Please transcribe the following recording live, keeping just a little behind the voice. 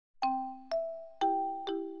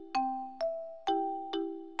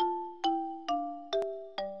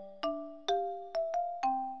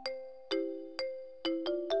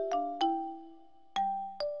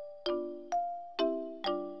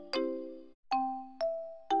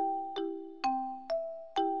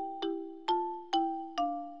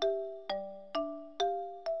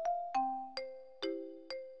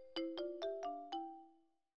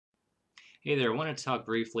Hey there, I want to talk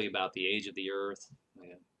briefly about the age of the earth,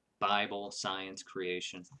 Bible, science,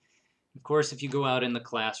 creation. Of course, if you go out in the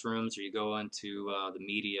classrooms or you go into the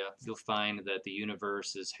media, you'll find that the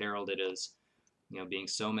universe is heralded as, being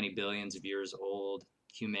so many billions of years old.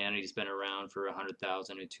 Humanity's been around for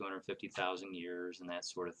 100,000 to 250,000 years and that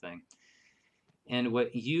sort of thing. And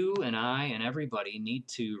what you and I and everybody need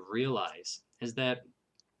to realize is that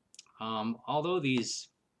although these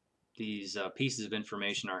pieces of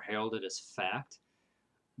information are heralded as fact,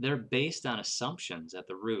 they're based on assumptions at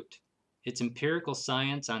the root. It's empirical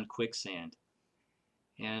science on quicksand.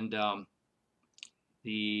 And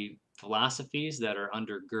the philosophies that are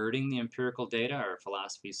undergirding the empirical data are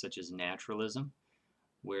philosophies such as naturalism,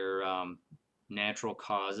 where natural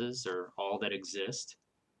causes are all that exist.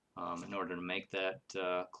 In order to make that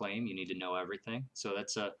claim, you need to know everything. So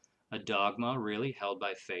that's a dogma, really, held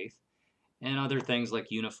by faith. And other things like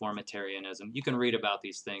uniformitarianism. You can read about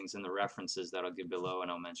these things in the references that I'll give below and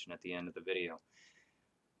I'll mention at the end of the video.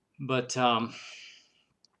 But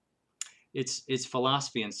it's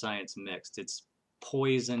philosophy and science mixed. It's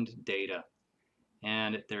poisoned data,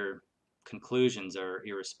 and their conclusions are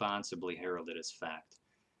irresponsibly heralded as fact.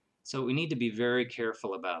 So we need to be very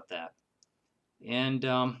careful about that. And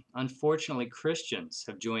unfortunately, Christians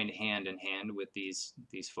have joined hand in hand with these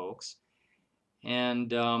folks,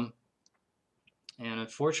 and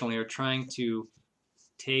unfortunately are trying to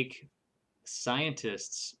take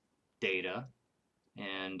scientists' data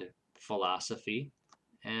and philosophy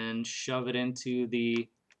and shove it into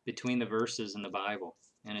between the verses in the Bible.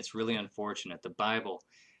 And it's really unfortunate. The Bible,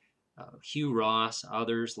 Hugh Ross,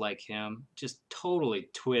 others like him, just totally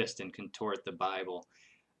twist and contort the Bible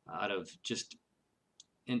out of just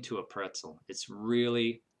into a pretzel.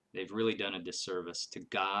 They've really done a disservice to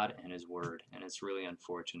God and His Word, and it's really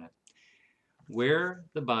unfortunate. Where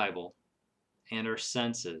the Bible and our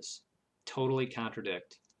senses totally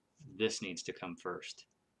contradict, this needs to come first.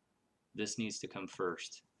 This needs to come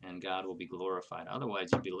first, and God will be glorified.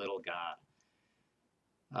 Otherwise, you belittle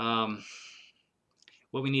God.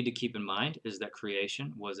 What we need to keep in mind is that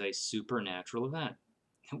creation was a supernatural event.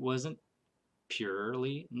 It wasn't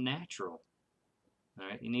purely natural. All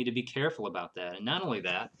right? You need to be careful about that. And not only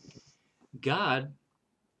that, God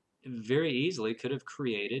very easily could have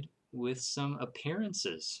created with some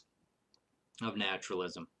appearances of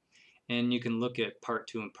naturalism. And you can look at part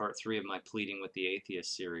 2 and part 3 of my Pleading with the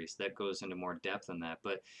Atheist series. That goes into more depth than that.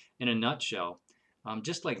 But in a nutshell,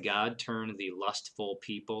 just like God turned the lustful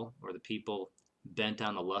people, or the people bent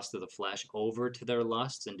on the lust of the flesh, over to their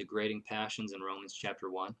lusts and degrading passions in Romans chapter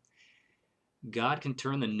 1, God can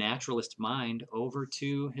turn the naturalist mind over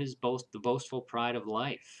to the boastful pride of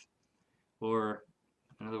life. Or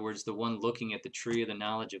in other words, the one looking at the tree of the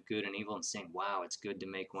knowledge of good and evil and saying, wow, it's good to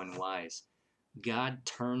make one wise. God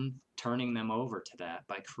turning them over to that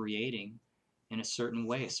by creating in a certain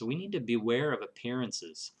way. So we need to beware of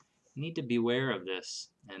appearances. We need to beware of this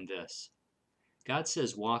and this. God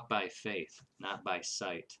says walk by faith, not by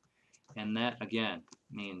sight. And that, again,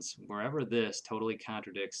 means wherever this totally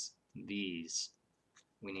contradicts these,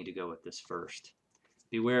 we need to go with this first.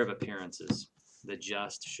 Beware of appearances. The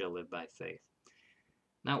just shall live by faith.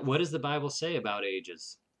 Now, what does the Bible say about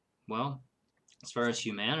ages? Well, as far as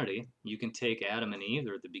humanity, you can take Adam and Eve,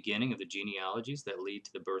 or the beginning of the genealogies that lead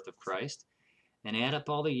to the birth of Christ, and add up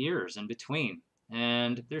all the years in between.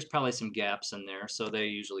 And there's probably some gaps in there, so they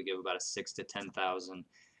usually give about a 6,000 to 10,000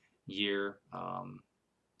 year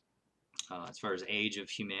as far as age of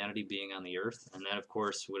humanity being on the earth. And that, of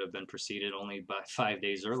course, would have been preceded only by 5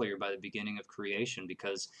 days earlier by the beginning of creation,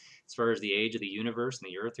 because as far as the age of the universe and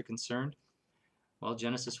the earth are concerned, well,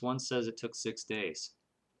 Genesis 1 says it took 6 days.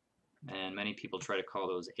 And many people try to call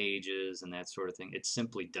those ages and that sort of thing. It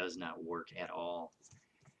simply does not work at all.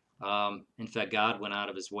 In fact, God went out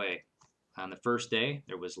of His way. On the first day,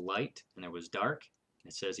 there was light and there was dark.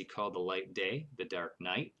 It says He called the light day, the dark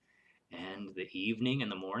night, and the evening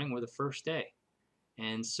and the morning were the first day.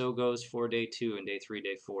 And so goes for day 2 and day 3,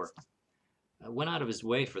 day 4. Went out of His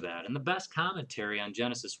way for that. And the best commentary on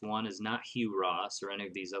Genesis 1 is not Hugh Ross or any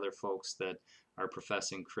of these other folks that are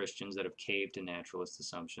professing Christians that have caved to naturalist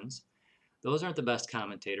assumptions. Those aren't the best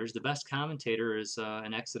commentators. The best commentator is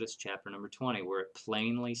in Exodus chapter number 20, where it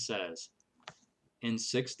plainly says, in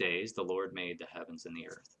 6 days the Lord made the heavens and the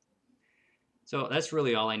earth. So that's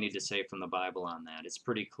really all I need to say from the Bible on that. It's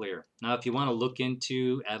pretty clear. Now, if you want to look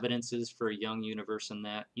into evidences for a young universe in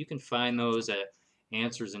that, you can find those at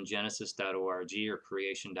answersingenesis.org or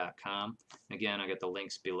creation.com. Again, I got the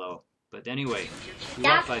links below. But anyway, we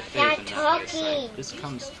walk by faith and not by sight. This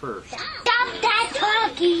comes first. Stop that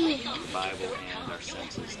talking! The Bible and our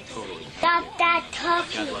senses totally. Stop that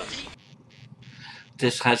talking! God bless.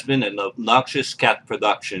 This has been an obnoxious cat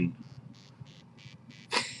production.